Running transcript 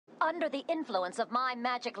under the influence of my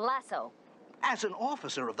magic lasso. As an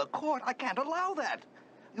officer of the court, I can't allow that.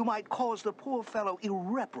 You might cause the poor fellow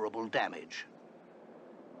irreparable damage.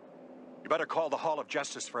 You better call the Hall of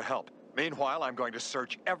Justice for help. Meanwhile, I'm going to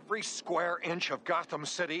search every square inch of Gotham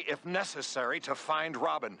City, if necessary, to find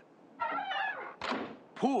Robin.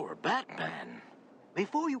 Poor Batman.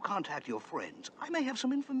 Before you contact your friends, I may have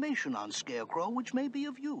some information on Scarecrow which may be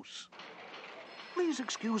of use. Please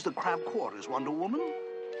excuse the cramped quarters, Wonder Woman.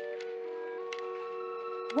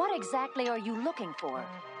 What exactly are you looking for?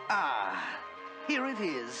 Ah, here it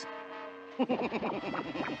is.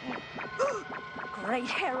 Great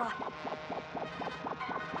Hera!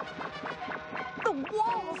 The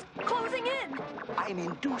walls closing in! I'm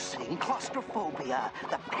inducing claustrophobia,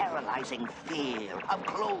 the paralyzing fear of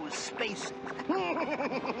closed spaces.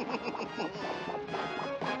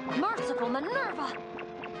 Merciful Minerva!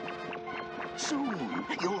 Soon,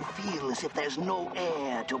 you'll feel as if there's no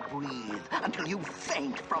air to breathe until you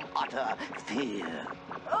faint from utter fear.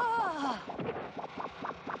 Ah!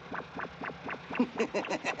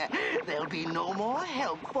 There'll be no more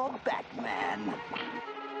help for Batman.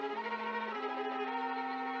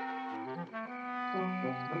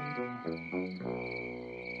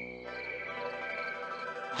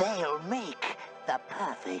 They'll make the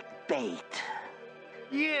perfect bait.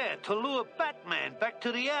 Yeah, to lure Batman back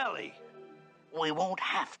to the alley. We won't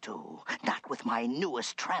have to, not with my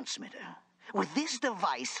newest transmitter. With this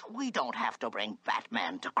device, we don't have to bring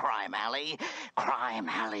Batman to Crime Alley. Crime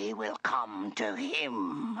Alley will come to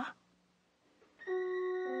him.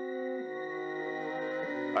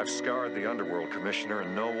 I've scoured the Underworld, Commissioner,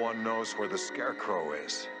 and no one knows where the Scarecrow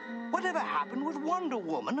is. Whatever happened with Wonder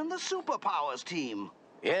Woman and the Superpowers team?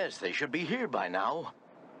 Yes, they should be here by now.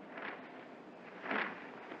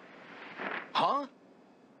 Huh?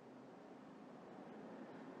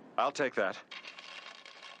 I'll take that.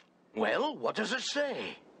 Well, what does it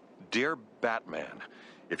say? Dear Batman,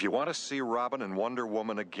 if you want to see Robin and Wonder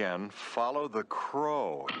Woman again, follow the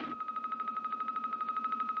Crow.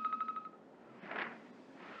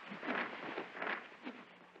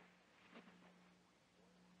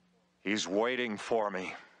 He's waiting for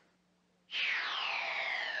me.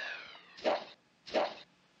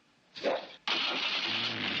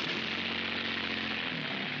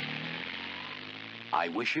 I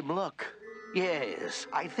wish him luck. Yes,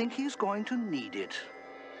 I think he's going to need it.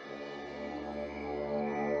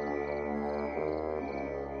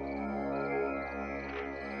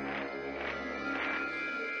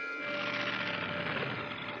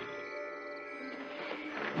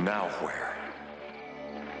 Now where?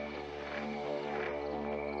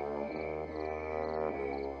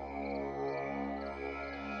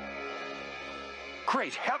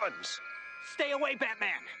 Great heavens! Stay away, Batman!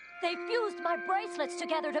 They fused my bracelets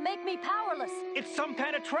together to make me powerless. It's some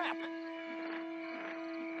kind of trap.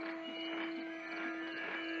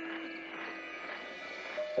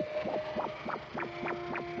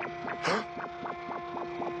 Huh?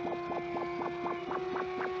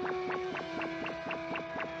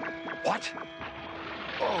 What?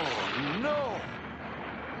 Oh, no!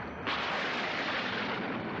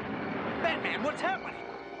 Batman, what's happening?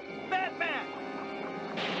 Batman!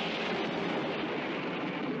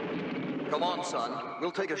 Come on, son. We'll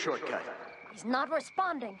take a shortcut. He's not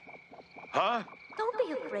responding. Huh? Don't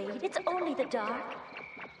be afraid. It's only the dark.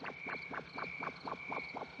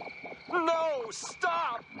 No!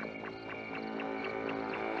 Stop!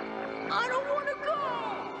 I don't want to go!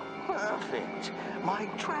 Perfect. My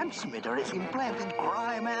transmitter has implanted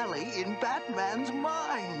Crime Alley in Batman's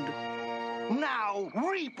mind. Now,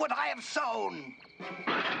 reap what I have sown!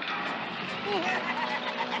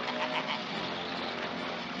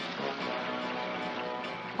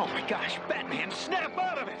 Oh my gosh, Batman, snap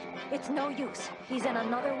out of it! It's no use. He's in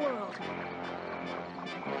another world.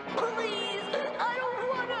 Please, I don't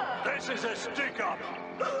wanna! This is a stick-up!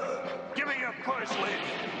 Give me your purse, lady!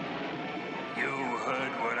 You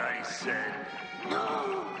heard what I said.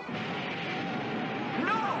 No!